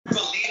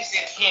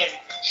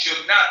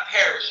not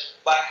perish,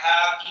 but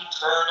have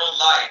eternal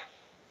life.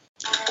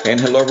 And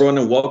hello, everyone,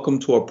 and welcome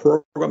to our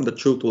program, The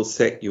Truth Will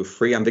Set You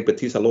Free. I'm Vic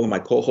Batista, along with my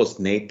co-host,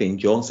 Nathan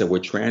Jones, and we're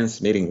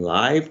transmitting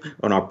live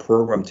on our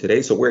program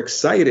today. So we're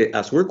excited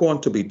as we're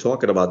going to be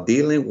talking about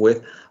dealing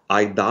with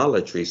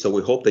idolatry. So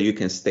we hope that you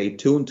can stay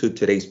tuned to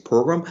today's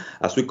program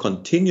as we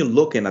continue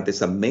looking at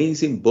this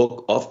amazing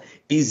book of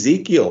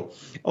Ezekiel.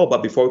 Oh,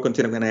 but before we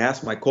continue, I'm going to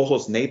ask my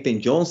co-host,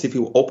 Nathan Jones, if he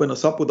will open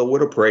us up with a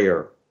word of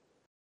prayer.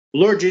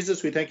 Lord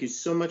Jesus, we thank you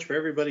so much for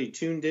everybody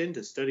tuned in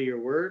to study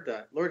your word.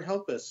 Lord,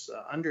 help us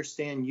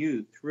understand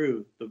you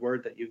through the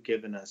word that you've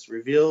given us.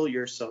 Reveal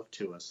yourself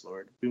to us,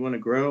 Lord. We want to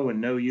grow and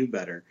know you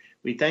better.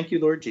 We thank you,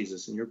 Lord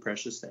Jesus, in your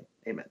precious name.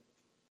 Amen.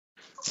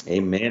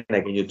 Amen.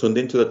 Again, you tuned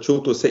into The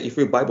Truth Will Set You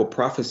Free Bible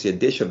Prophecy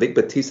Edition. Vic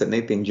Batista,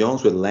 Nathan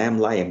Jones with Lamb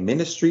Lion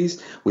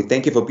Ministries. We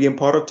thank you for being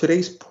part of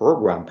today's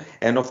program.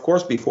 And of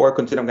course, before I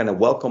continue, I'm going to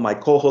welcome my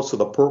co-host of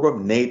the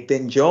program,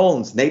 Nathan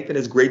Jones. Nathan,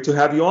 it's great to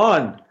have you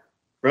on.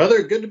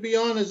 Brother, good to be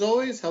on as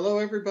always. Hello,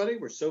 everybody.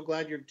 We're so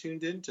glad you're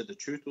tuned in to The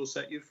Truth Will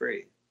Set You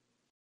Free.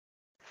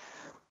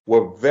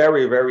 We're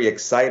very, very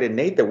excited,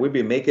 Nate, that we've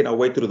been making our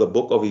way through the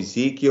book of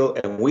Ezekiel,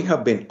 and we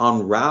have been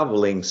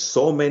unraveling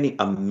so many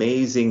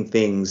amazing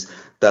things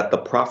that the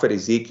prophet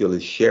Ezekiel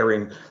is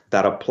sharing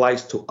that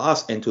applies to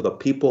us and to the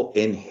people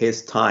in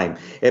his time.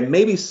 And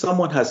maybe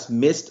someone has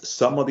missed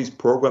some of these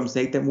programs,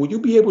 Nathan. Will you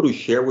be able to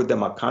share with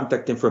them our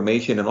contact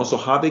information and also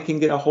how they can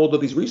get a hold of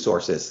these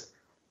resources?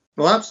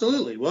 Well,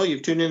 absolutely. Well,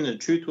 you've tuned in to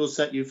Truth Will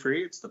Set You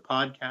Free. It's the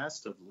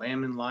podcast of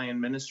Lamb and Lion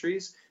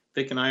Ministries.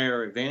 Vic and I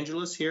are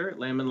evangelists here at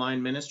Lamb and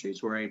Lion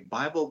Ministries. We're a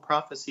Bible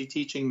prophecy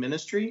teaching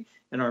ministry,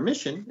 and our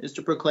mission is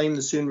to proclaim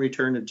the soon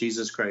return of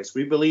Jesus Christ.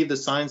 We believe the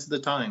signs of the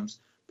times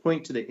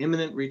point to the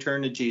imminent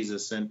return of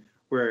Jesus, and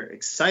we're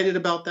excited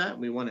about that.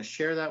 We want to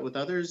share that with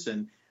others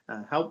and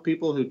help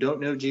people who don't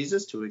know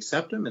Jesus to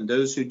accept him, and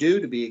those who do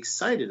to be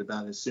excited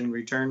about his soon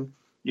return.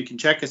 You can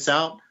check us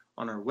out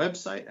on our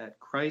website at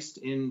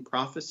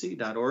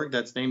christinprophecy.org.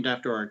 That's named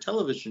after our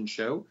television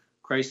show,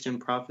 Christ in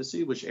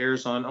Prophecy, which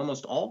airs on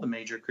almost all the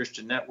major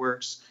Christian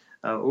networks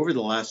over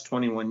the last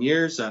 21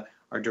 years.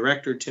 Our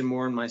director, Tim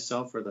Moore, and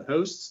myself are the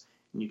hosts.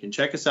 And you can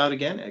check us out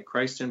again at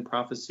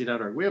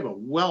christinprophecy.org. We have a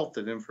wealth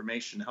of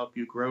information to help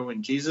you grow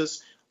in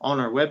Jesus on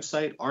our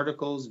website,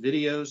 articles,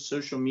 videos,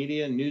 social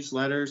media,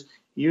 newsletters,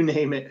 you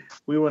name it.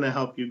 We want to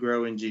help you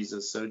grow in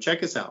Jesus. So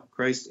check us out,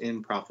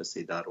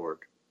 christinprophecy.org.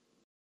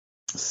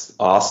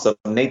 Awesome.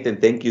 Nathan,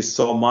 thank you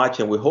so much.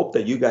 And we hope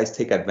that you guys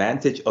take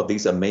advantage of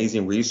these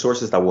amazing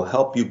resources that will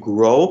help you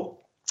grow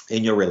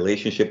in your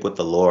relationship with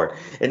the Lord.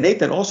 And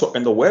Nathan, also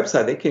on the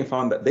website,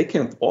 they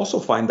can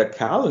also find the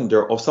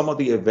calendar of some of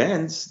the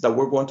events that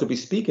we're going to be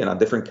speaking at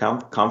different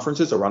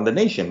conferences around the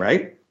nation,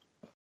 right?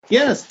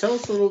 Yes. Tell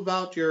us a little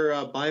about your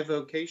your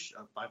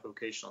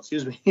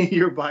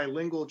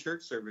bilingual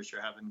church service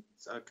you're having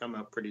come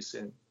up pretty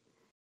soon.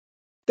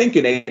 Thank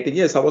you, Nathan.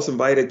 Yes, I was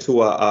invited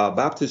to a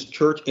Baptist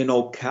church in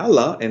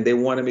Ocala, and they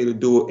wanted me to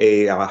do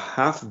a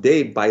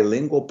half-day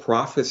bilingual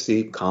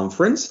prophecy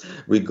conference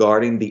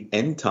regarding the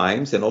end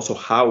times and also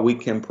how we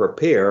can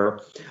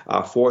prepare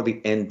for the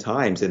end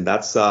times. And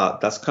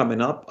that's coming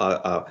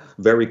up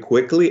very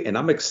quickly. And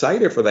I'm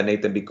excited for that,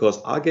 Nathan,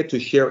 because I'll get to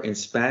share in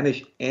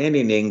Spanish and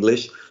in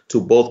English to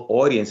both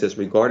audiences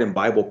regarding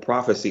Bible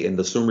prophecy and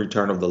the soon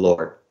return of the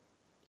Lord.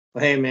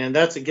 Hey, man,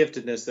 that's a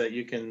giftedness that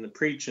you can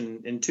preach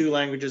in two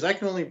languages. I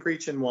can only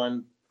preach in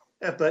one,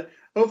 but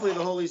hopefully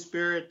the Holy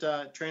Spirit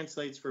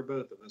translates for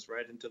both of us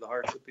right into the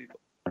hearts of people.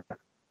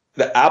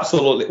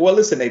 Absolutely. Well,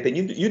 listen, Nathan,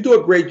 you do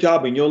a great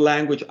job in your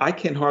language. I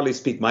can hardly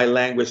speak my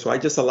language, so I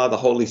just allow the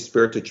Holy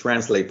Spirit to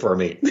translate for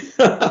me.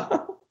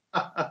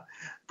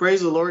 Praise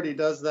the Lord, he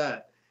does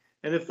that.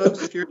 And if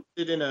you're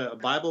interested in a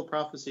Bible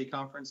prophecy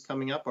conference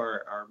coming up,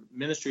 our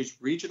ministry's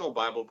regional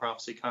Bible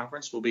prophecy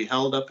conference will be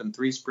held up in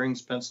Three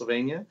Springs,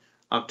 Pennsylvania,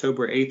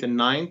 October 8th and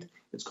 9th.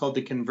 It's called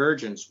The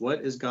Convergence.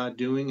 What is God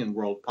doing in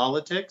world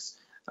politics?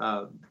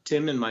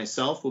 Tim and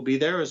myself will be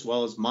there, as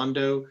well as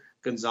Mondo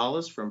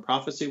Gonzalez from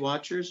Prophecy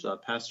Watchers,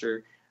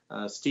 Pastor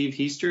Steve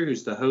Heister,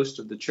 who's the host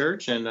of the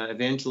church, and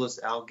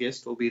evangelist Al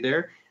Gist will be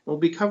there. We'll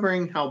be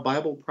covering how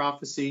Bible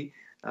prophecy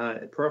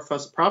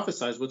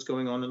prophesies what's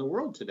going on in the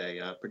world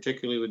today,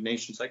 particularly with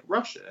nations like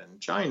Russia and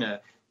China,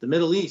 the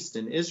Middle East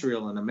and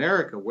Israel and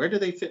America. Where do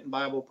they fit in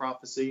Bible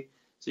prophecy?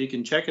 So you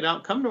can check it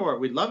out. Come to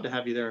we'd love to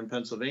have you there in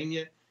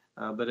Pennsylvania.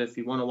 But if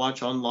you want to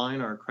watch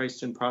online, our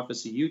Christ in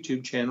Prophecy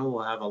YouTube channel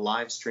will have a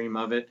live stream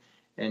of it.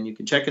 And you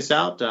can check us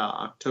out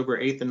October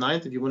 8th and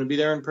 9th. If you want to be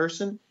there in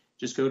person,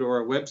 just go to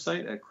our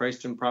website at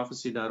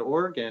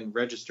christinprophecy.org and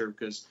register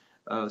because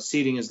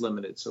seating is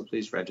limited. So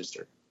please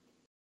register.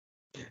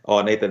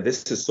 Oh, Nathan,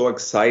 this is so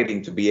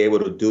exciting to be able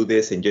to do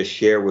this and just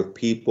share with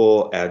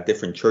people at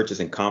different churches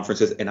and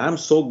conferences. And I'm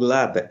so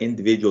glad that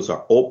individuals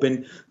are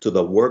open to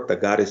the work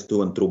that God is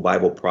doing through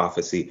Bible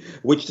prophecy,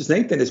 which is,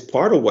 Nathan, is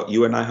part of what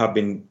you and I have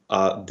been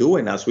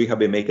doing as we have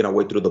been making our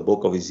way through the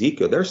book of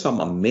Ezekiel. There's some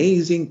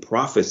amazing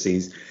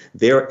prophecies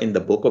there in the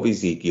book of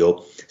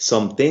Ezekiel,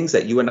 some things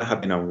that you and I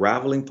have been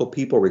unraveling for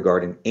people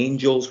regarding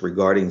angels,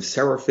 regarding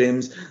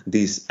seraphims,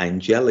 these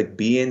angelic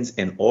beings,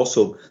 and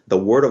also the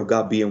word of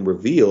God being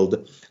revealed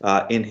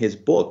in his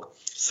book.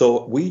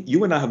 So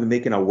you and I have been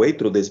making our way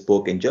through this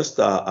book, and just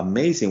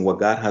amazing what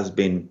God has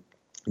been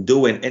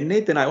doing. And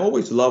Nathan, I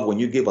always love when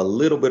you give a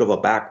little bit of a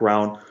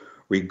background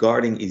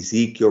regarding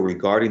Ezekiel,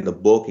 regarding the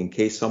book, in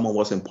case someone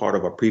wasn't part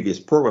of a previous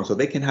program, so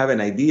they can have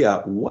an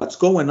idea what's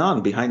going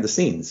on behind the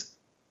scenes.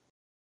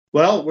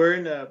 Well, we're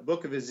in the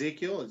book of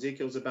Ezekiel.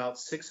 Ezekiel's about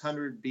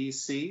 600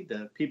 BC.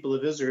 The people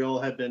of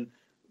Israel had been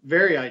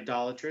very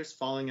idolatrous,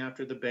 following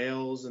after the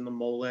Baals and the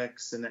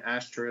Molechs and the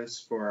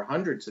Ashtoreths for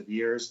hundreds of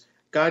years.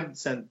 God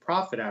sent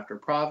prophet after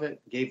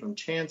prophet, gave them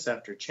chance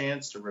after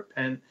chance to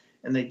repent,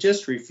 and they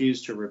just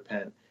refused to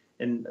repent.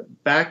 And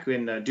back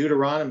in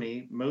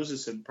Deuteronomy,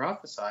 Moses had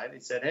prophesied. He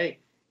said, hey,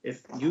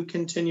 if you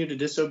continue to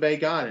disobey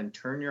God and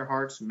turn your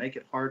hearts and make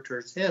it hard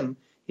towards him,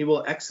 he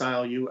will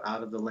exile you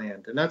out of the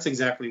land. And that's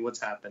exactly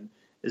what's happened.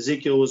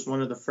 Ezekiel was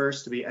one of the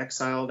first to be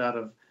exiled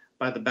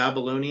by the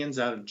Babylonians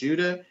out of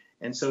Judah.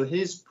 And so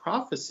his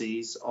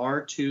prophecies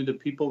are to the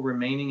people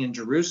remaining in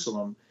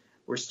Jerusalem.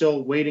 We're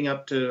still waiting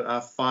up to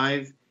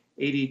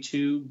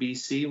 582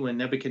 BC when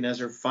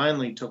Nebuchadnezzar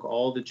finally took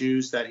all the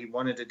Jews that he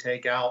wanted to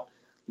take out,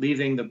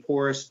 leaving the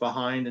poorest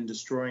behind and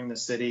destroying the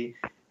city.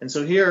 And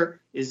so here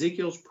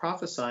Ezekiel's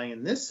prophesying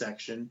in this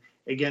section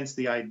against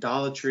the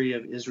idolatry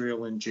of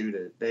Israel and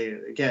Judah. They,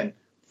 again,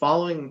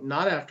 following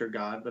not after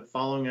God, but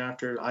following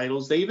after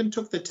idols. They even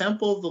took the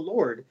temple of the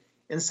Lord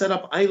and set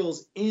up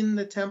idols in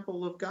the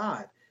temple of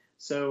God.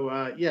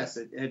 So, yes,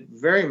 it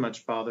very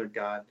much bothered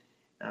God.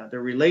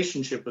 Their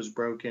relationship was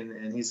broken.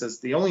 And he says,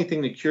 the only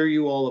thing to cure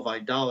you all of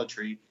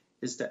idolatry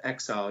is to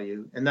exile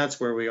you. And that's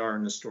where we are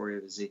in the story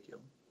of Ezekiel.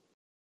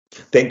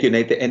 Thank you,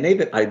 Nathan. And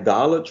Nathan,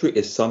 idolatry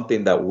is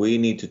something that we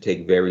need to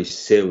take very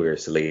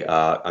seriously.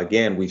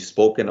 Again, we've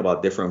spoken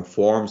about different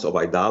forms of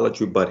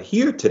idolatry, but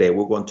here today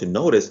we're going to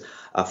notice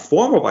a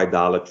form of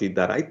idolatry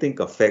that I think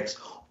affects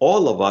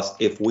all of us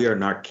if we are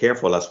not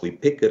careful as we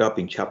pick it up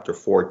in chapter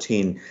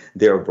 14,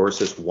 there are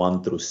verses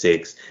 1 through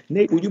 6.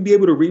 Nate, would you be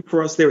able to read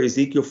for us there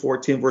Ezekiel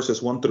 14,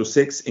 verses 1 through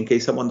 6, in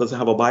case someone doesn't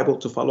have a Bible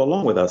to follow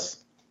along with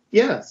us?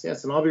 Yes.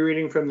 And I'll be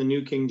reading from the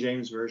New King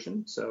James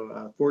Version.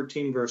 So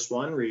 14 verse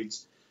 1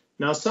 reads,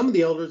 Now some of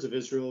the elders of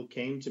Israel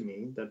came to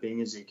me, that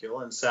being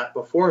Ezekiel, and sat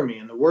before me.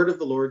 And the word of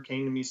the Lord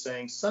came to me,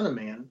 saying, Son of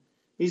man,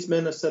 these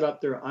men have set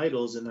up their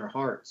idols in their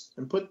hearts,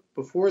 and put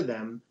before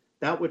them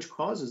that which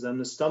causes them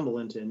to stumble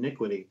into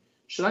iniquity.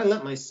 Should I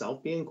let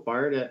myself be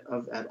inquired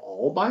of at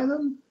all by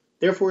them?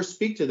 Therefore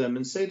speak to them,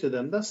 and say to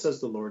them, Thus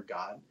says the Lord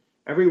God,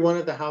 every one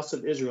of the house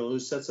of Israel who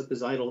sets up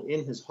his idol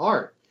in his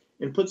heart,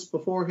 and puts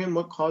before him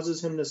what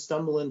causes him to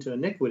stumble into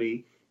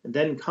iniquity, and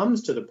then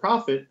comes to the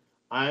prophet,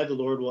 I, the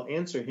Lord, will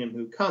answer him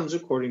who comes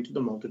according to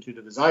the multitude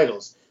of his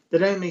idols,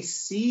 that I may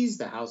seize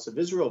the house of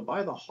Israel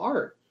by the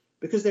heart,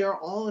 because they are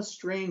all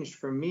estranged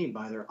from me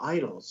by their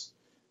idols.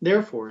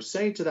 Therefore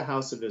say to the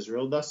house of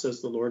Israel, Thus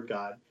says the Lord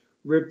God,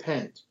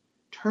 Repent,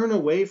 turn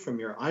away from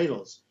your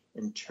idols,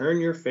 and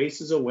turn your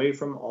faces away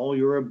from all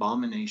your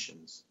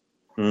abominations.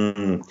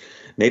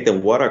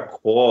 Nathan, what a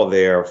call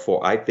there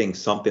for, I think,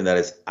 something that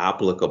is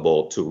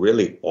applicable to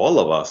really all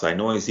of us. I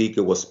know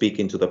Ezekiel was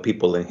speaking to the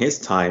people in his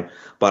time,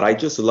 but I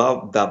just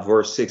love that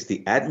verse 6.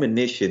 The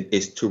admonition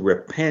is to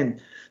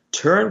repent,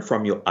 turn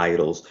from your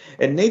idols.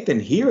 And Nathan,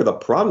 here the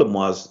problem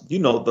was,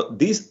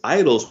 these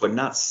idols were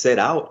not set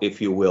out, if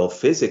you will,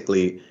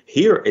 physically.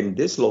 Here in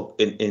this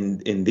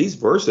in these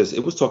verses,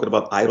 it was talking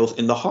about idols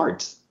in the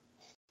hearts.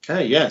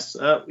 Yes.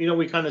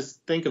 We kind of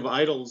think of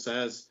idols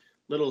as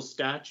little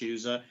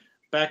statues.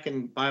 Back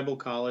in Bible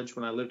college,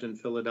 when I lived in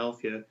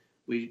Philadelphia,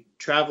 we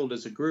traveled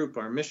as a group,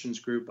 our missions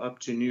group, up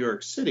to New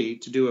York City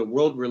to do a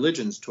world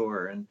religions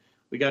tour. And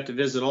we got to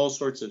visit all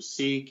sorts of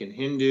Sikh and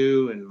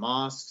Hindu and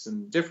mosques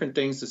and different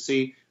things to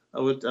see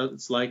what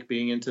it's like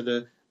being into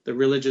the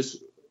religious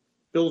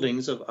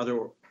buildings of other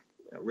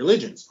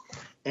religions.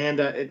 And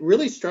it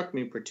really struck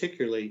me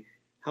particularly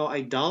how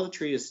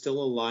idolatry is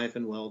still alive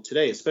and well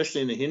today,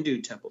 especially in the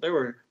Hindu temple. There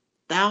were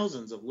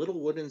thousands of little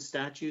wooden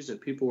statues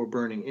that people were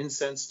burning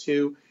incense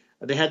to.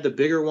 They had the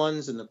bigger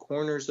ones in the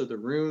corners of the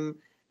room,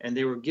 and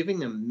they were giving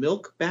them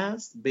milk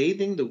baths,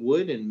 bathing the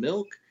wood in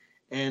milk.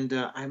 And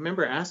I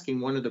remember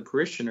asking one of the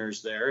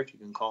parishioners there, if you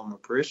can call him a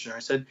parishioner, I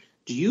said,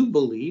 do you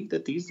believe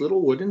that these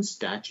little wooden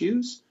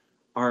statues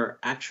are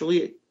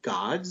actually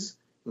gods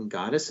and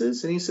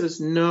goddesses? And he says,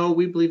 no,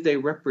 we believe they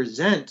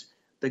represent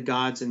the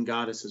gods and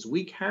goddesses.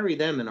 We carry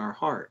them in our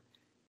heart.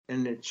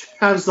 And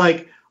I was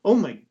like, oh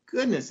my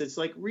goodness, it's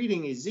like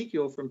reading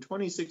Ezekiel from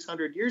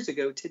 2,600 years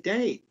ago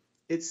today.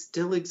 It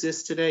still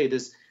exists today.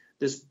 This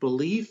this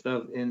belief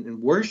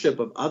in worship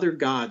of other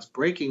gods,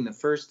 breaking the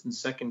first and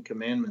second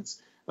commandments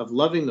of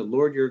loving the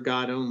Lord your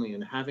God only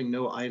and having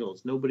no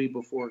idols, nobody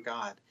before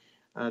God.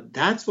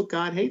 That's what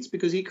God hates,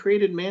 because he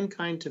created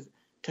mankind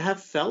to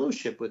have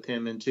fellowship with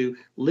him and to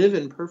live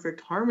in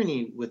perfect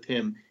harmony with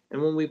him.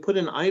 And when we put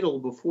an idol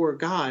before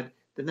God,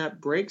 then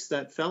that breaks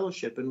that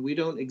fellowship, and we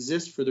don't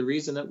exist for the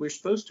reason that we're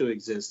supposed to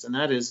exist, and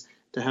that is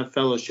to have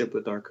fellowship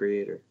with our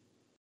Creator.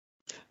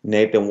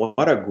 Nathan,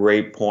 what a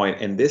great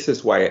point. And this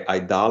is why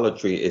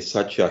idolatry is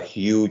such a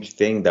huge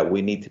thing that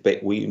we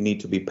need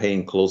to be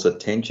paying close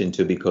attention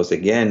to, because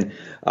again,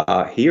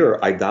 here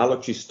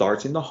idolatry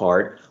starts in the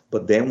heart,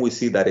 but then we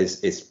see that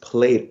it's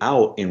played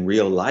out in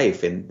real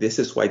life. And this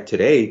is why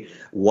today,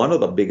 one of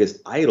the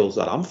biggest idols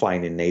that I'm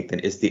finding, Nathan,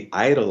 is the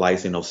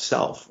idolizing of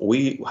self.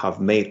 We have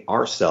made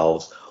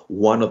ourselves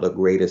one of the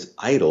greatest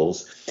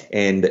idols,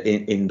 and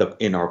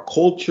in our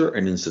culture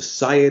and in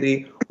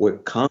society, we're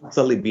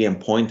constantly being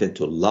pointed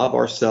to love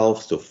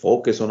ourselves, to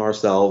focus on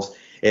ourselves.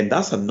 And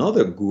that's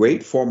another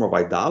great form of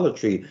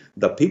idolatry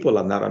that people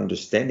are not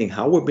understanding,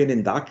 how we've been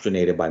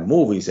indoctrinated by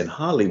movies and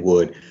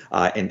Hollywood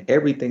and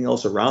everything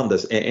else around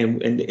us.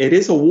 And it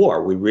is a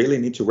war. We really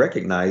need to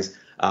recognize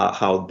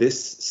how this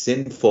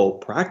sinful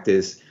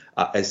practice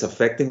is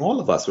affecting all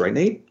of us, right,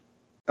 Nate?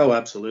 Oh,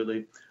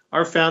 absolutely.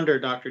 Our founder,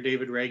 Dr.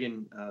 David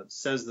Reagan,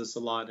 says this a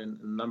lot in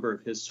a number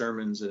of his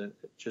sermons, and it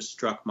just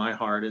struck my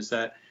heart, is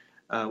that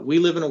we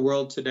live in a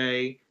world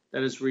today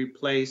that has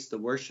replaced the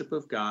worship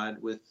of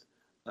God with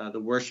the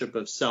worship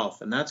of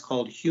self, and that's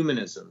called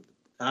humanism,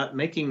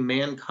 making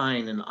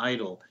mankind an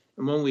idol.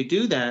 And when we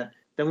do that,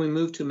 then we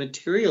move to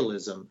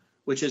materialism,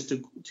 which is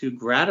to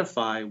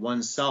gratify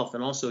oneself,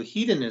 and also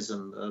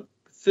hedonism,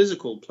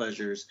 physical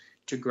pleasures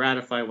to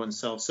gratify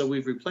oneself. So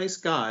we've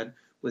replaced God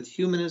with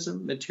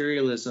humanism,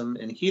 materialism,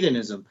 and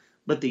hedonism.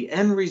 But the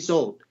end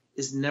result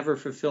is never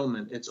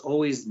fulfillment. It's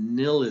always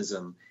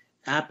nihilism,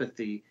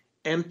 apathy,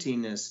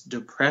 emptiness,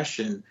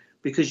 depression,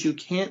 because you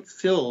can't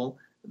fill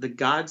the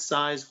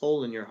God-sized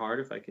hole in your heart,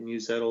 if I can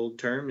use that old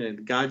term, the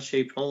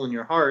God-shaped hole in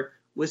your heart,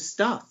 with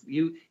stuff.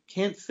 You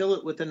can't fill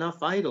it with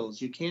enough idols.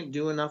 You can't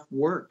do enough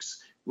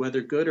works, whether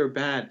good or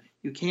bad.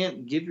 You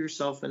can't give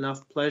yourself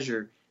enough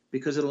pleasure,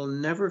 because it'll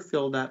never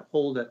fill that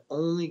hole that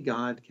only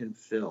God can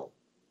fill.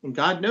 And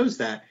God knows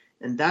that.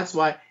 And that's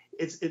why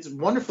it's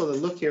wonderful to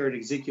look here at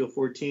Ezekiel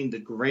 14, the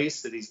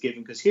grace that he's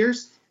given, because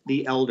here's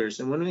the elders.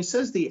 And when he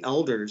says the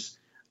elders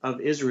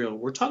of Israel,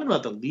 we're talking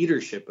about the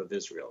leadership of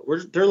Israel.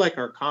 They're like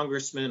our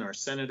congressmen, our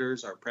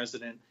senators, our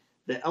president.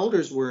 The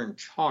elders were in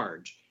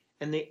charge.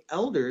 And the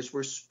elders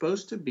were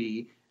supposed to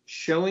be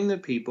showing the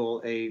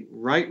people a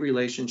right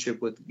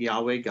relationship with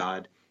Yahweh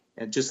God,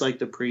 and just like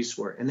the priests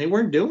were. And they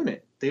weren't doing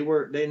it.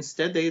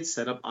 Instead they had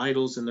set up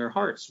idols in their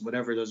hearts,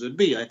 whatever those would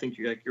be. I think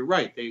you're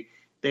right.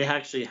 They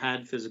actually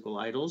had physical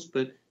idols,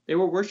 but they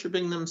were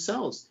worshiping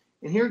themselves.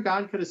 And here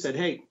God could have said,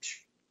 hey,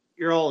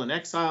 you're all in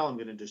exile. I'm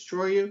going to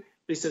destroy you. But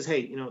he says,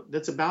 hey,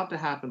 that's about to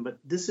happen, but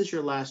this is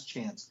your last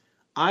chance.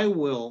 I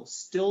will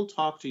still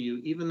talk to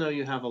you, even though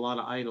you have a lot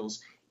of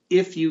idols,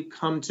 if you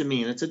come to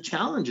me. And it's a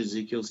challenge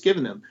Ezekiel's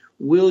given them.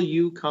 Will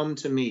you come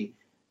to me?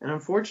 And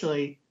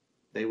unfortunately,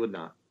 they would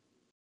not.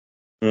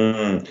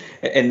 And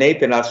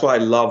Nathan, that's why I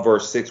love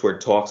verse 6, where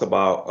it talks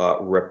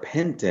about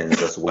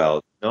repentance as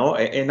well.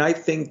 And I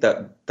think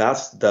that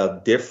that's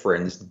the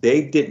difference.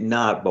 They did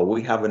not, but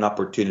we have an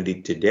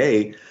opportunity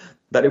today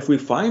that if we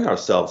find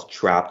ourselves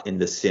trapped in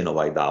the sin of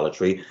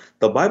idolatry,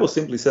 the Bible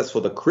simply says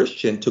for the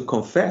Christian to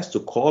confess,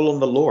 to call on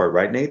the Lord,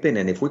 right, Nathan?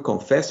 And if we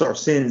confess our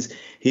sins,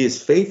 he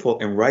is faithful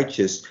and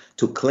righteous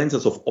to cleanse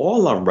us of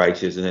all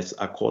unrighteousness,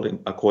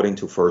 according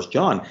to 1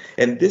 John.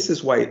 And this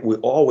is why we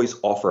always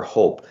offer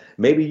hope.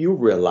 Maybe you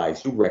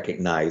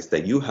recognize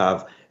that you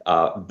have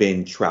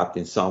been trapped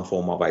in some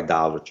form of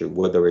idolatry,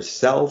 whether it's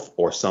self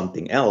or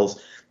something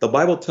else. The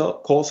Bible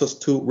calls us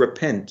to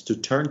repent, to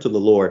turn to the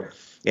Lord.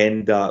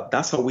 And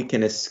that's how we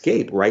can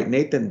escape, right,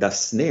 Nathan, the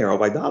snare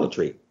of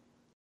idolatry.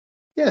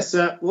 Yes,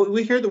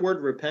 we hear the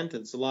word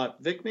repentance a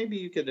lot. Vic, maybe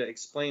you could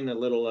explain a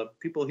little.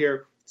 People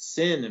hear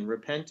sin and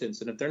repentance,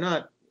 and if they're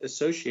not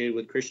associated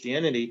with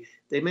Christianity,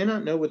 they may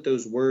not know what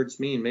those words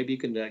mean. Maybe you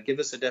can give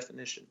us a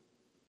definition.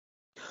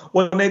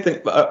 Well,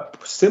 Nathan,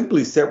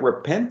 simply said,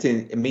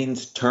 repenting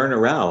means turn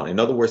around. In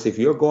other words, if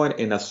you're going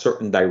in a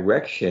certain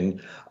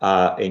direction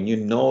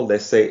and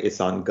let's say it's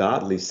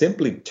ungodly,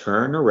 simply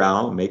turn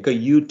around, make a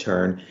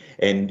U-turn,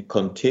 and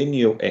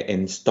continue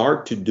and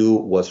start to do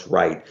what's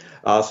right.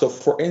 So,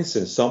 for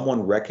instance,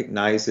 someone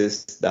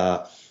recognizes they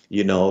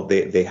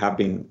have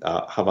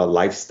a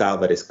lifestyle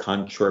that is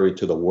contrary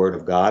to the Word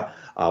of God.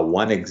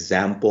 One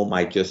example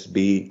might just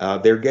be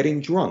they're getting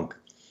drunk.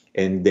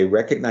 And they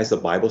recognize the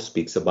Bible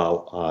speaks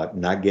about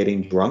not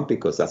getting drunk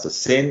because that's a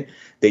sin.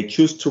 They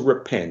choose to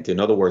repent. In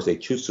other words, they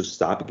choose to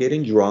stop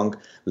getting drunk,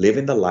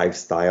 living the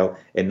lifestyle,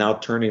 and now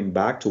turning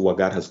back to what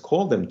God has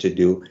called them to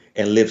do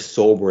and live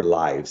sober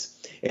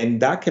lives. And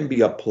that can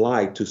be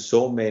applied to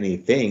so many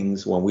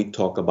things when we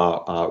talk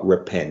about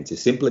repent. It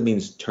simply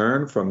means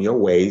turn from your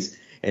ways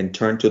and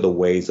turn to the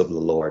ways of the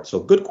Lord.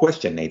 So good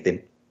question,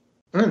 Nathan.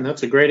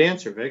 That's a great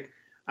answer, Vic.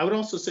 I would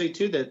also say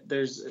too that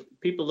there's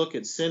people look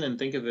at sin and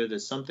think of it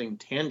as something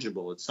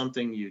tangible. It's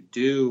something you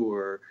do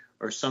or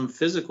some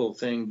physical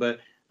thing. But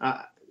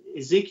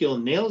Ezekiel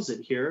nails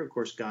it here. Of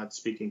course, God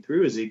speaking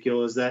through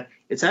Ezekiel is that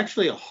it's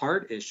actually a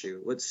heart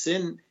issue. What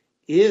sin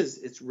is,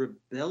 it's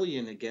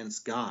rebellion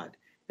against God.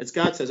 It's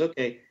God says,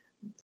 okay,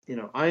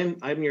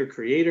 I'm your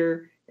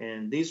creator,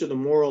 and these are the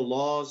moral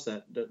laws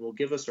that will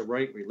give us a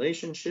right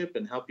relationship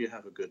and help you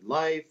have a good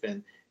life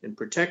and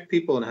protect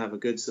people and have a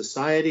good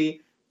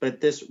society. But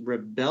this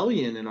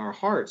rebellion in our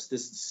hearts,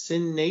 this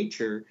sin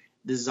nature,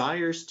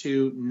 desires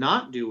to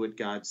not do what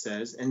God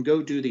says and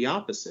go do the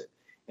opposite,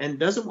 and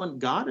doesn't want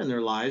God in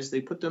their lives.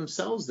 They put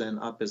themselves then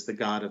up as the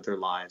God of their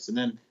lives and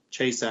then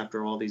chase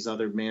after all these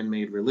other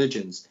man-made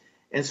religions.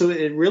 And so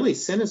it really,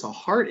 sin is a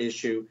heart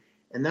issue.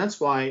 And that's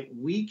why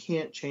we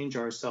can't change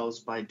ourselves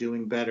by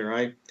doing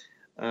better.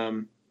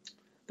 There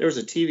was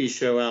a TV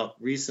show out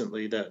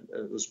recently that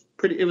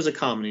it was a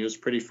comedy. It was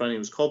pretty funny. It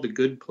was called The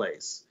Good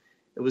Place.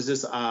 It was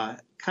this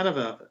kind of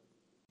a,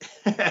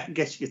 I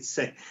guess you could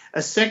say,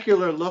 a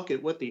secular look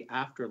at what the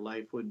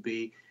afterlife would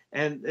be.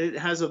 And it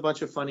has a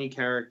bunch of funny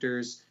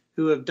characters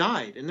who have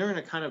died, and they're in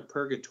a kind of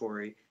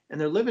purgatory. And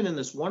they're living in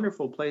this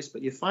wonderful place,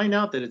 but you find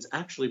out that it's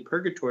actually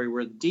purgatory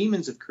where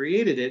demons have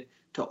created it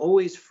to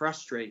always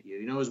frustrate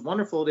you. As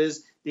wonderful it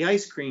is, the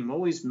ice cream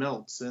always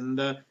melts, and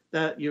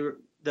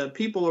the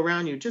people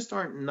around you just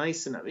aren't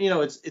nice enough.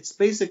 It's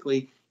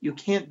basically you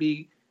can't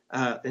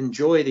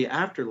enjoy the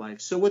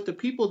afterlife. So what the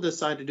people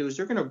decide to do is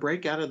they're going to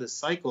break out of the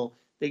cycle.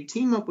 They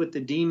team up with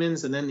the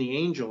demons and then the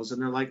angels,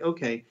 and they're like,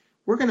 okay,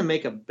 we're going to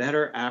make a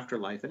better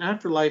afterlife, an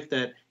afterlife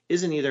that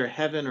isn't either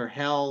heaven or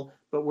hell,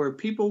 but where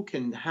people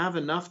can have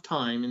enough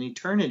time in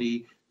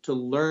eternity to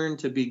learn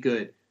to be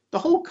good. The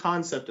whole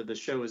concept of the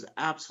show is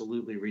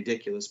absolutely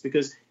ridiculous,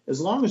 because as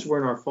long as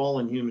we're in our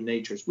fallen human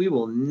natures, we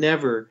will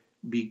never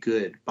be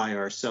good by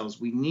ourselves.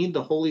 We need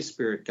the Holy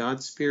Spirit,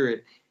 God's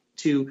Spirit,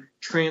 to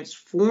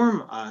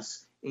transform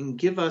us and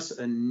give us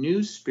a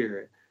new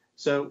spirit.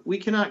 So we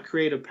cannot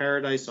create a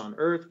paradise on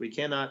earth. We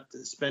cannot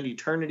spend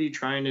eternity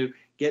trying to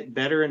get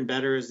better and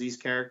better as these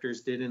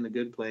characters did in The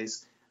Good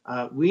Place.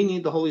 We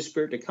need the Holy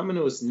Spirit to come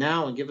into us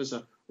now and give us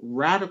a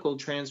radical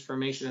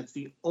transformation. That's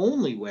the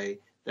only way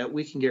that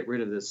we can get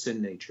rid of this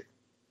sin nature.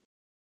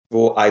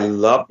 Well, I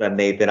love that,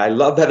 Nathan. I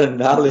love that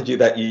analogy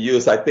that you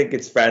use. I think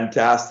it's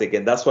fantastic.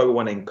 And that's why we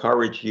want to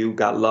encourage you.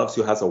 God loves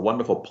you, has a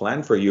wonderful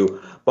plan for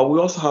you, but we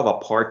also have a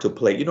part to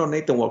play.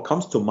 Nathan, what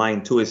comes to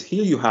mind too is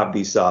here you have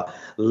these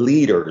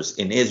leaders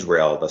in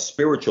Israel, the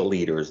spiritual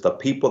leaders, the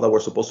people that were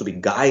supposed to be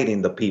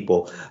guiding the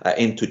people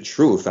into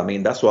truth. I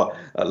mean, that's what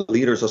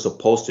leaders are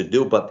supposed to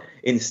do. But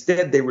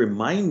instead, they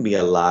remind me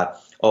a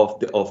lot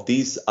of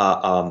these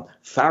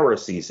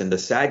Pharisees and the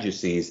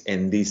Sadducees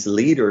and these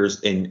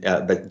leaders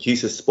that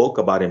Jesus spoke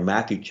about in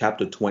Matthew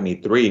chapter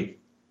 23,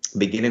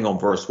 beginning on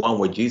verse 1,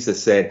 where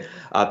Jesus said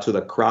to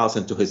the crowds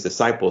and to his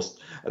disciples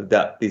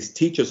that these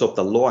teachers of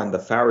the law and the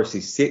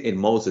Pharisees sit in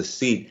Moses'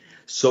 seat.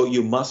 So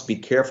you must be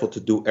careful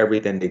to do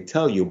everything they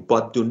tell you,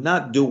 but do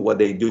not do what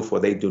they do, for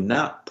they do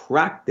not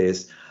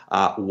practice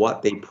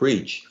what they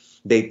preach.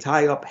 They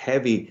tie up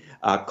heavy,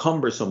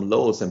 cumbersome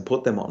loads and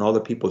put them on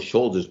other people's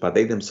shoulders, but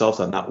they themselves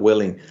are not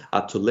willing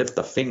to lift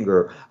a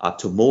finger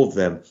to move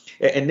them.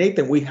 And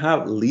Nathan, we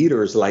have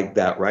leaders like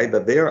that, right?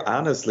 That they're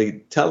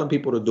honestly telling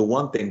people to do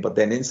one thing, but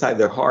then inside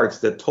their hearts,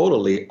 they're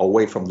totally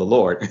away from the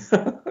Lord.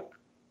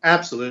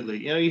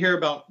 Absolutely. You hear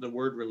about the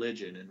word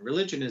religion, and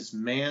religion is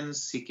man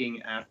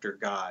seeking after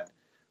God,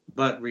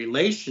 but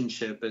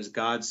relationship is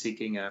God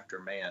seeking after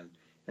man.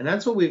 And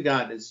that's what we've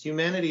got is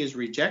humanity has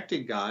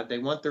rejected God. They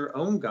want their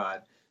own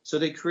God. So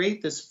they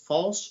create this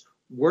false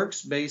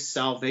works-based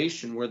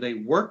salvation where they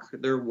work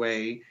their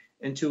way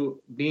into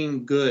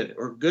being good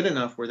or good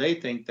enough where they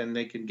think then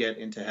they can get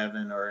into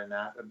heaven or in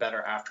a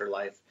better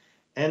afterlife.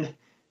 And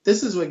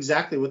this is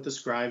exactly what the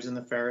scribes and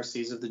the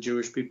Pharisees of the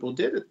Jewish people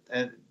did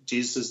at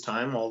Jesus'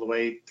 time all the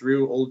way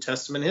through Old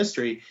Testament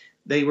history.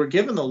 They were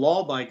given the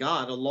law by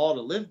God, a law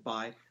to live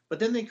by, but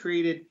then they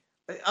created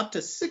up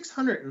to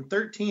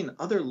 613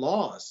 other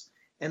laws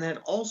and had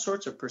all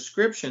sorts of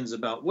prescriptions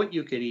about what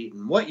you could eat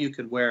and what you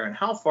could wear and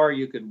how far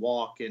you could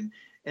walk.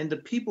 And the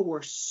people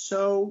were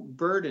so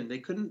burdened. They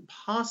couldn't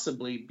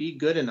possibly be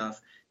good enough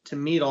to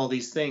meet all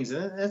these things.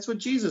 And that's what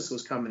Jesus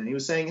was coming in. He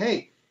was saying,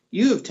 hey,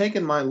 you have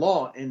taken my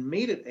law and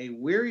made it a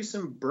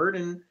wearisome,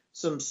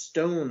 burdensome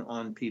stone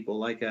on people,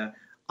 like a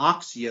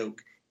ox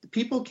yoke. The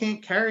people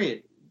can't carry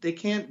it. They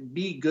can't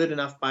be good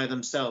enough by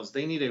themselves.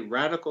 They need a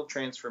radical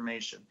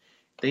transformation.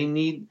 They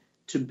need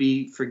to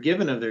be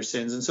forgiven of their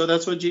sins. And so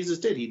that's what Jesus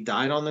did. He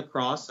died on the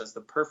cross as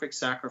the perfect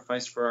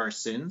sacrifice for our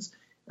sins.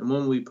 And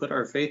when we put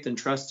our faith and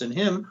trust in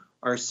him,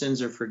 our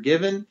sins are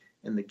forgiven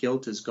and the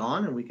guilt is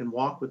gone and we can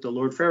walk with the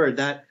Lord forever.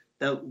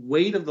 That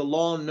weight of the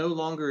law no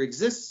longer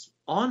exists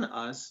on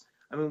us.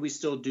 I mean, we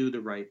still do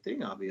the right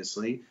thing,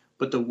 obviously,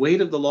 but the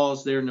weight of the law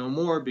is there no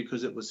more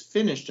because it was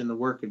finished in the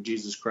work of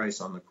Jesus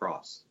Christ on the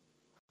cross.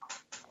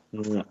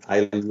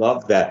 I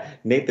love that,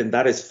 Nathan.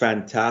 That is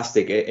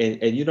fantastic.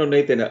 And you know,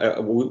 Nathan,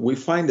 we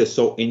find this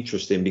so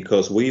interesting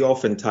because we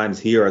oftentimes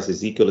hear as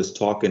Ezekiel is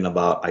talking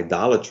about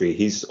idolatry,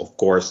 he's of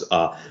course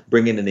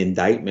bringing an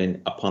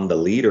indictment upon the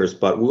leaders,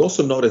 but we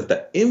also notice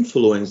the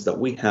influence that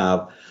we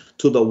have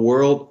to the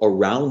world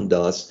around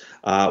us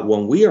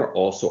when we are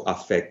also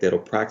affected or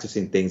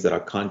practicing things that are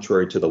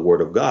contrary to the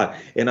word of God.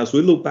 And as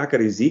we look back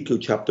at Ezekiel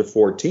chapter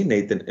 14,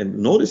 Nathan, and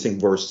noticing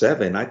verse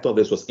 7, I thought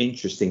this was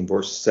interesting,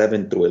 verse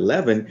 7 through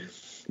 11,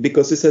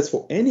 because it says,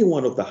 for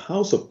anyone of the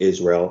house of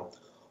Israel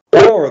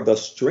or the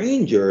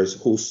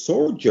strangers who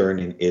sojourn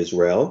in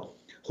Israel,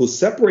 who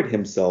separate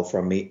himself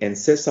from me and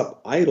sets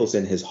up idols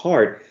in his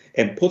heart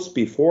and puts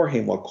before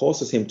him what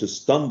causes him to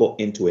stumble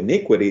into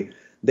iniquity,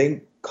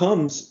 then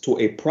comes to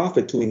a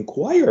prophet to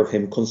inquire of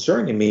him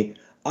concerning me,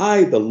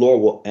 I, the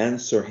Lord, will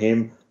answer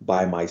him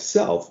by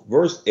myself.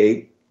 Verse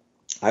 8,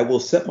 I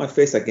will set my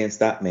face against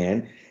that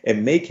man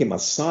and make him a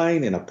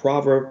sign and a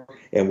proverb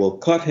and will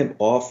cut him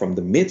off from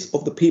the midst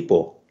of the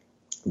people.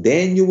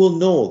 Then you will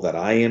know that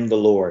I am the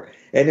Lord.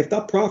 And if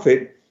that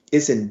prophet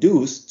is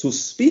induced to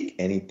speak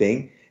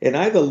anything, and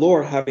I, the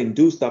Lord, have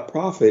induced that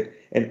prophet,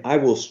 and I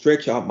will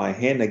stretch out my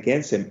hand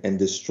against him and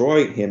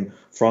destroy him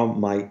from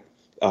my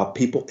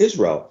people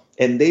Israel.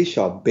 And they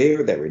shall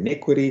bear their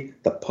iniquity.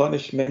 The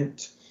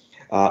punishment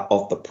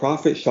of the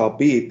prophet shall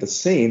be the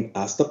same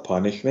as the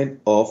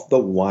punishment of the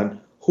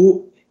one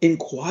who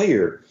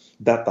inquired,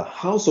 that the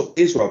house of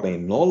Israel may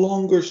no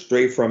longer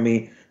stray from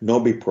me,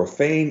 nor be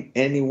profane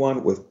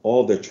anyone with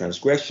all their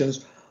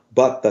transgressions,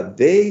 but that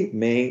they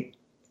may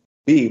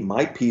be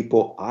my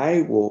people.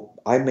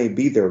 I may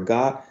be their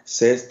God,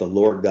 says the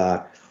Lord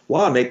God.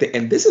 Wow, Nathan.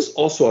 And this is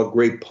also a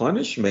great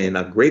punishment,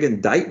 a great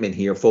indictment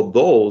here for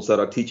those that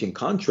are teaching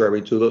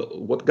contrary to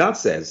what God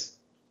says.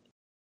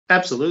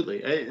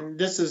 Absolutely.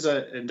 This is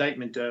an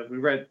indictment. We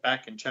read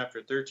back in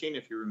chapter 13,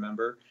 if you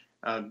remember,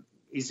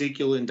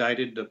 Ezekiel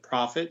indicted the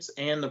prophets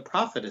and the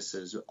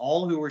prophetesses,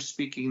 all who were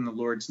speaking in the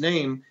Lord's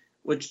name,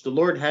 which the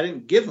Lord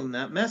hadn't given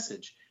that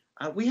message.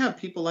 We have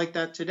people like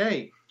that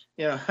today.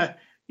 You know,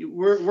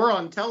 we're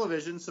on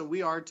television, so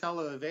we are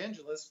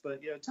televangelists,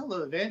 but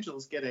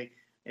televangelists get a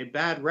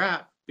bad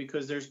rap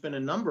because there's been a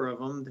number of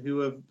them who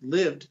have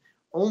lived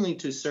only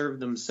to serve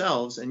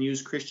themselves and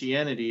use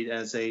Christianity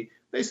as a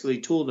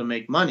basically tool to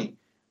make money.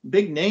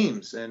 Big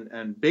names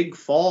and big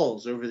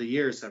falls over the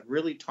years have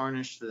really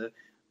tarnished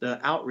the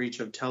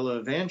outreach of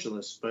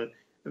televangelists, but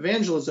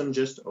evangelism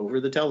just over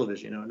the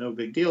television, no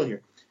big deal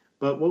here.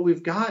 But what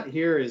we've got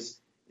here is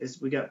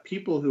we got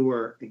people who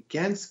are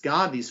against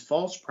God, these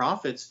false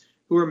prophets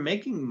who are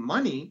making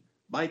money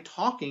by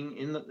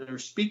talking or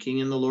speaking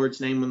in the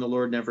Lord's name when the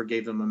Lord never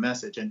gave them a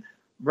message. And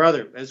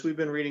brother, as we've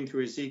been reading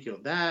through Ezekiel,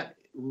 that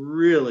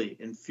really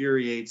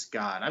infuriates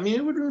God. I mean,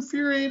 it would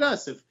infuriate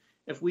us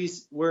if we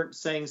weren't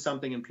saying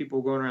something and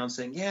people were going around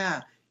saying,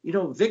 yeah,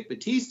 Vic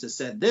Batista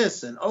said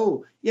this, and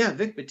oh, yeah,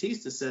 Vic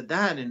Batista said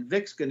that, and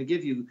Vic's going to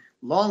give you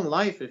long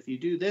life if you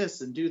do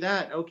this and do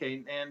that.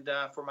 Okay, and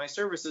for my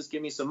services,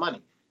 give me some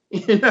money.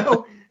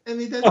 I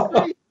mean, that's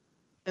great.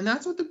 And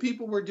that's what the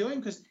people were doing,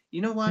 because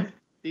you know what?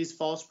 These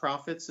false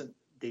prophets,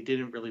 they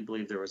didn't really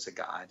believe there was a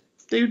God.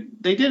 They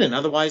didn't.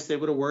 Otherwise, they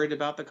would have worried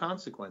about the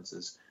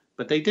consequences.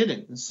 But they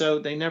didn't. And so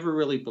they never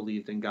really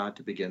believed in God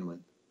to begin with.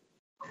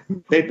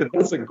 Nathan,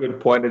 that's a good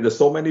point. And there's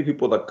so many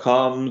people that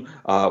come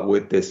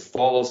with this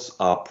false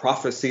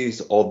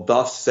prophecies, or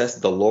thus says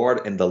the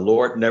Lord, and the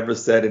Lord never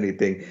said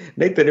anything.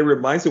 Nathan, it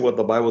reminds me what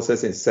the Bible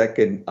says in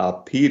 2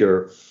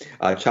 Peter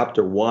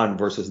chapter 1,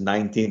 verses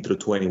 19 through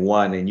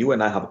 21. And you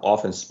and I have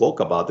often spoke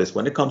about this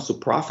when it comes to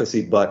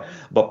prophecy. But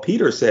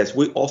Peter says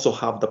we also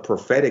have the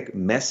prophetic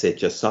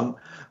message of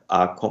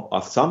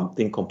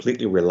something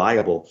completely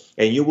reliable,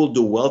 and you will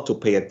do well to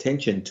pay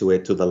attention to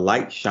it, to the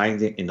light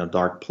shining in a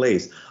dark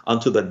place,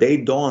 until the day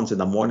dawns and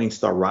the morning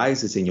star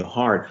rises in your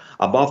heart.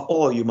 Above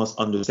all, you must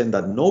understand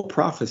that no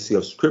prophecy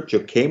of Scripture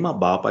came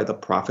about by the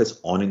prophet's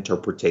own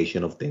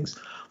interpretation of things.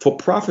 For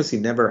prophecy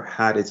never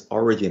had its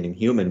origin in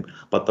human,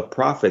 but the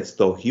prophets,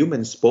 though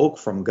human, spoke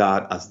from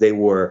God as they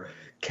were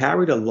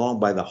carried along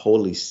by the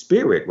Holy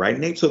Spirit, right,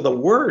 Nate? So the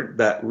word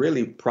that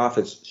really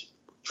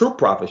true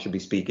prophets should be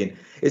speaking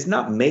is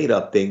not made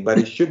up thing, but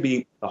it should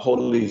be the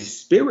Holy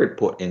Spirit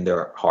put in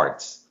their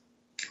hearts.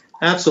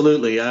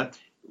 Absolutely.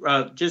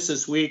 Just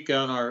this week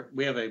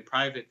we have a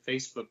private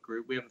Facebook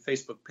group. We have a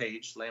Facebook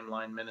page, Lamb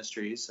Line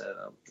Ministries.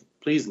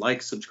 Please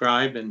like,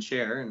 subscribe, and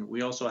share. And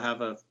we also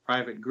have a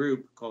private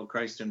group called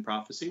Christ in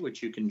Prophecy,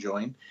 which you can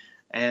join.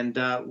 And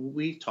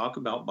we talk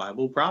about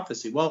Bible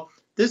prophecy. Well,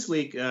 this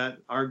week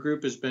our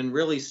group has been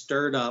really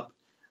stirred up.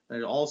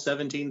 All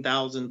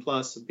 17,000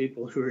 plus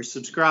people who are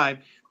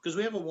subscribed, because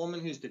we have a woman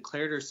who's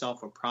declared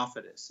herself a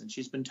prophetess, and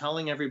she's been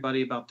telling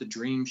everybody about the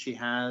dream she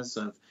has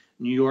of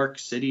New York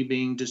City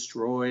being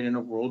destroyed and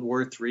a World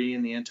War III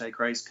and the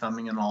Antichrist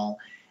coming and all.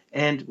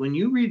 And when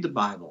you read the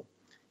Bible,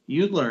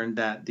 you learn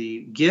that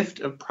the gift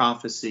of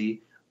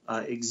prophecy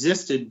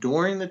existed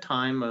during the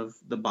time of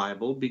the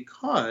Bible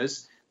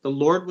because the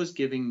Lord was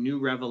giving new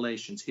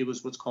revelations. He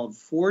was what's called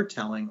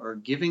foretelling, or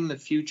giving the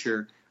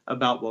future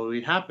about what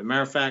would happen.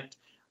 Matter of fact,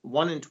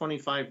 1 in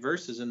 25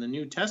 verses in the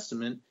New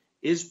Testament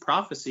is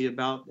prophecy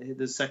about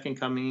the second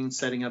coming,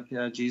 setting up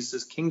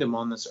Jesus' kingdom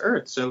on this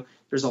earth. So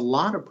there's a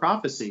lot of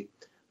prophecy.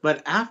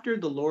 But after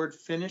the Lord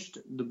finished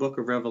the book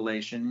of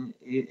Revelation,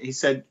 he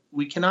said,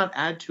 we cannot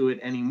add to it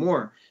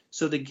anymore.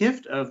 So the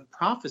gift of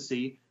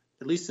prophecy,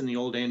 at least in the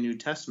Old and New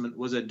Testament,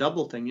 was a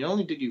double thing. Not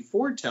only did you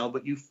foretell,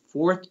 but you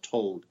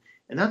foretold.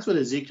 And that's what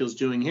Ezekiel's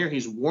doing here.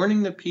 He's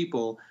warning the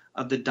people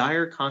of the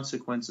dire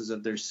consequences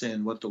of their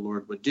sin, what the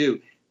Lord would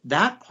do.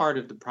 That part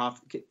of the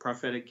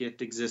prophetic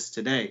gift exists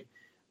today,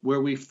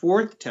 where we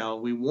foretell,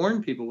 we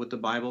warn people what the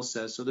Bible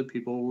says so that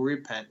people will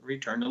repent and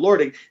return to the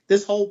Lord.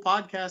 This whole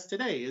podcast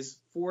today is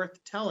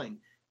forthtelling.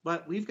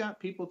 But we've got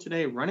people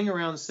today running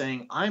around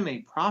saying, I'm a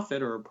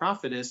prophet or a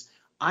prophetess.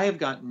 I have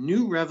got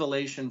new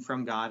revelation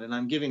from God, and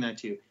I'm giving that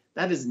to you.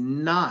 That is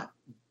not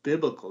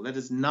biblical. That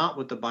is not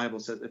what the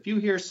Bible says. If you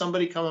hear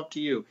somebody come up to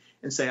you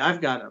and say,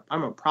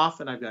 I'm a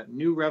prophet, I've got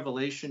new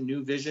revelation,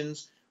 new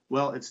visions,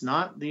 well, it's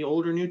not the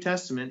Old or New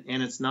Testament,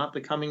 and it's not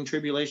the coming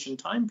tribulation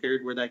time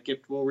period where that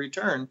gift will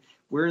return.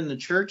 We're in the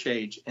church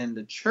age, and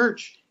the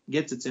church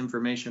gets its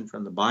information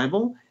from the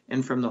Bible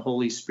and from the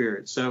Holy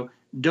Spirit. So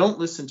don't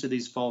listen to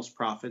these false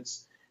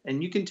prophets.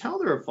 And you can tell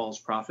they're a false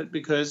prophet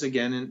because,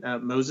 again,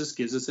 Moses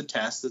gives us a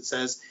test that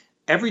says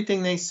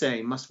everything they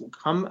say must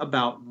come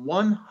about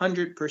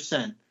 100%.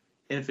 And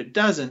if it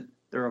doesn't,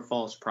 they're a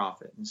false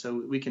prophet. And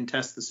so we can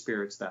test the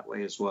spirits that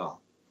way as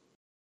well.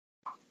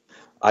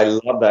 I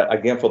love that.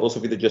 Again, for those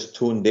of you that just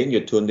tuned in,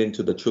 you're tuned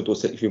into the Truth Will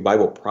Set You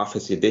Bible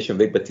Prophecy Edition.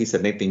 Vic Batista,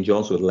 Nathan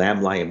Jones with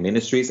Lamb Lion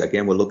Ministries.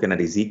 Again, we're looking at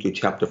Ezekiel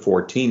chapter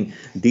 14,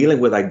 dealing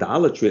with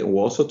idolatry. And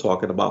we're also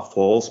talking about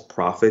false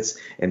prophets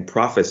and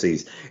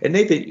prophecies. And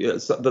Nathan,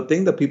 the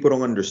thing that people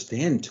don't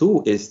understand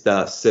too is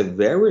the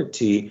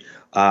severity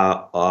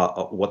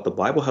what the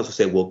Bible has to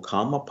say will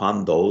come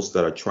upon those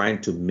that are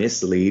trying to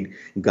mislead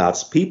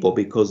God's people.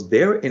 Because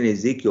there in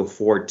Ezekiel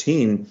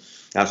 14,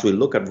 as we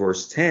look at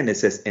verse 10, it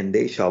says, and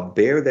they shall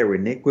bear their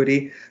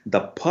iniquity.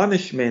 The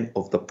punishment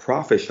of the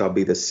prophet shall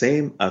be the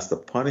same as the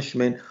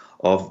punishment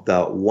of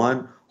the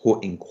one who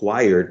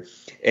inquired.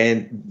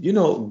 And,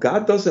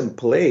 God doesn't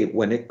play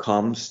when it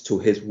comes to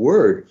his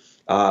word.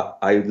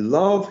 I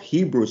love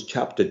Hebrews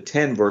chapter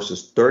 10,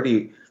 verses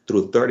 30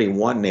 through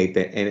 31,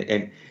 Nathan.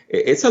 And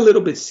it's a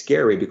little bit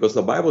scary because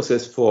the Bible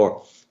says,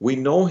 for we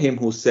know him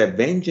who said,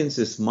 vengeance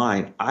is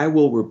mine, I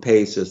will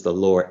repay, says the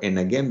Lord. And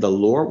again, the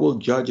Lord will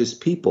judge his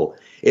people.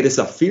 It is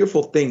a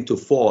fearful thing to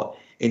fall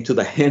into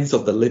the hands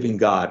of the living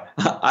God.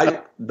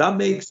 That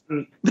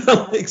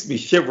makes me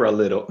shiver a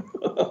little.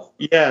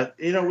 Yeah,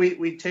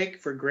 we take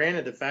for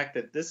granted the fact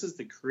that this is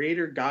the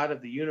creator God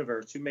of the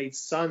universe who made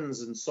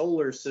suns and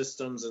solar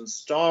systems and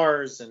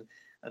stars and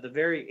the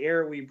very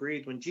air we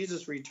breathe. When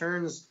Jesus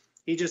returns,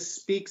 he just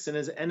speaks and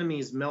his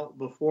enemies melt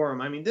before him.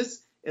 I mean,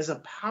 this is a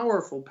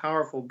powerful,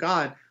 powerful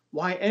God.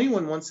 Why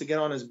anyone wants to get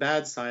on his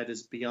bad side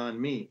is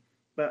beyond me.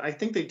 But I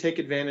think they take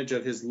advantage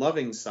of his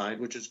loving side,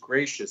 which is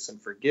gracious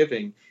and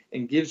forgiving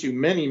and gives you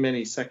many,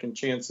 many second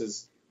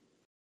chances.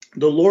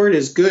 The Lord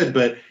is good,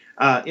 but,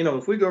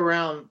 if we go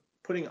around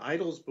putting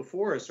idols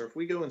before us, or if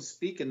we go and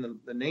speak in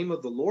the name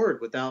of the Lord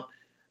without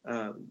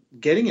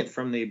getting it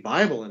from the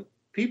Bible, and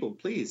people,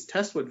 please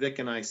test what Vic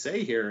and I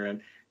say here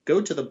and go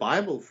to the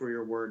Bible for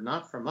your word,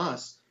 not from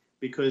us,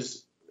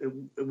 because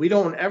we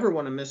don't ever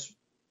want to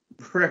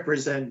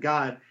misrepresent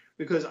God,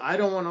 because I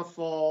don't want to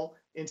fall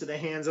into the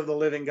hands of the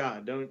living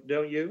God.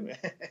 Don't you?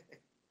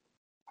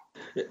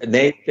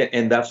 Nathan,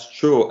 and that's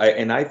true.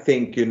 And I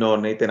think,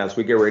 Nathan, as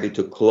we get ready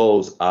to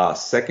close,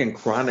 2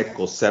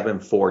 Chronicles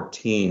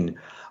 7:14,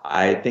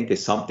 I think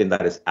is something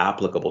that is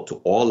applicable to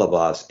all of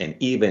us, and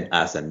even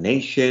as a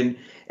nation.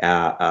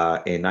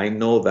 And I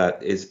know that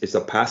it's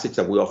a passage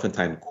that we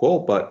oftentimes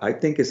quote, but I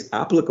think it's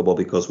applicable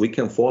because we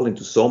can fall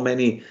into so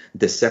many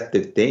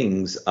deceptive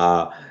things,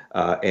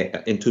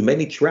 into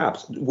many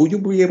traps. Will you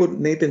be able,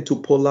 Nathan, to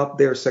pull up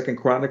there 2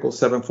 Chronicles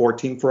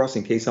 7:14 for us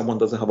in case someone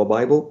doesn't have a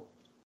Bible?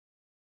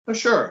 Oh,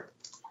 sure.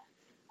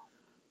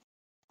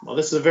 Well,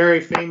 this is a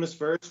very famous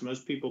verse.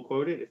 Most people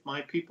quote it. If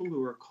my people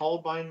who are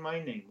called by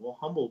my name will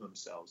humble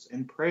themselves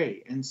and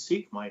pray and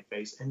seek my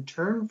face and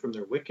turn from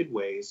their wicked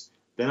ways,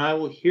 then I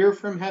will hear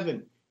from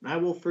heaven and I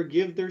will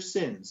forgive their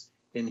sins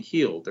and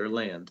heal their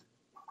land.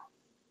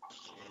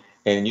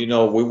 And,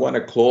 we want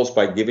to close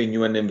by giving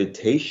you an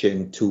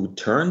invitation to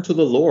turn to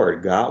the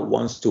Lord. God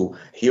wants to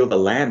heal the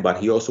land, but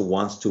he also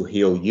wants to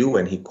heal you.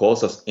 And he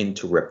calls us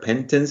into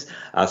repentance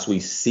as we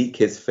seek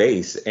his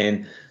face.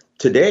 And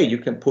today you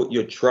can put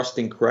your trust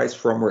in Christ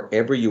from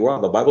wherever you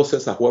are. The Bible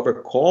says that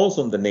whoever calls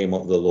on the name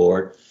of the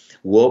Lord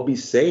will be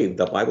saved.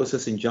 The Bible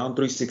says in John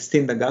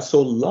 3:16 that God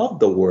so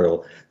loved the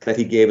world that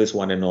he gave his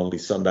one and only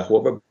son, that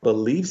whoever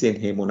believes in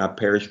him will not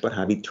perish but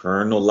have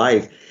eternal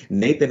life.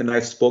 Nathan and I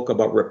spoke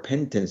about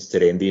repentance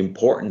today and the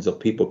importance of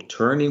people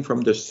turning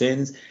from their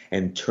sins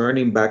and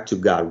turning back to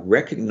God,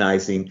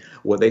 recognizing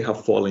where they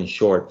have fallen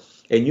short.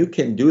 And you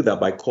can do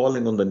that by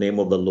calling on the name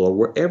of the Lord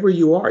wherever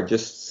you are.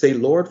 Just say,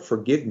 Lord,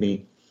 forgive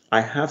me.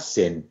 I have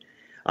sinned.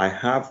 I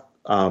have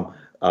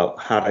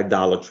had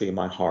idolatry in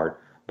my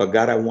heart. But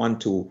God, I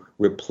want to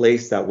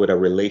replace that with a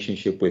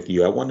relationship with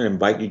you. I want to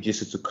invite you,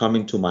 Jesus, to come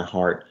into my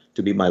heart,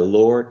 to be my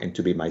Lord and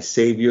to be my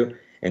Savior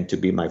and to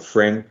be my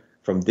friend.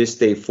 From this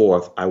day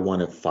forth, I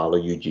want to follow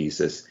you,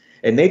 Jesus.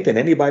 And Nathan,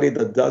 anybody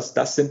that does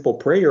that simple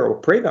prayer or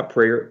pray that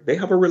prayer, they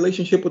have a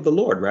relationship with the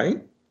Lord,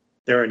 right?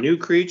 They're a new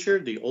creature.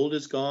 The old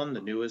is gone,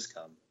 the new has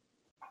come.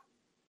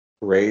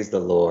 Praise the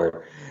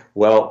Lord.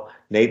 Well,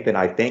 Nathan,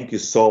 I thank you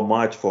so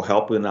much for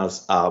helping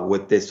us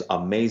with this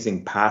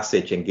amazing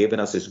passage and giving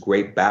us this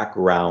great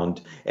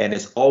background. And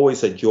it's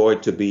always a joy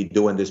to be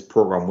doing this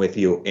program with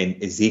you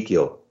in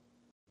Ezekiel.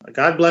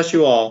 God bless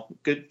you all.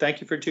 Good.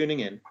 Thank you for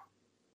tuning in.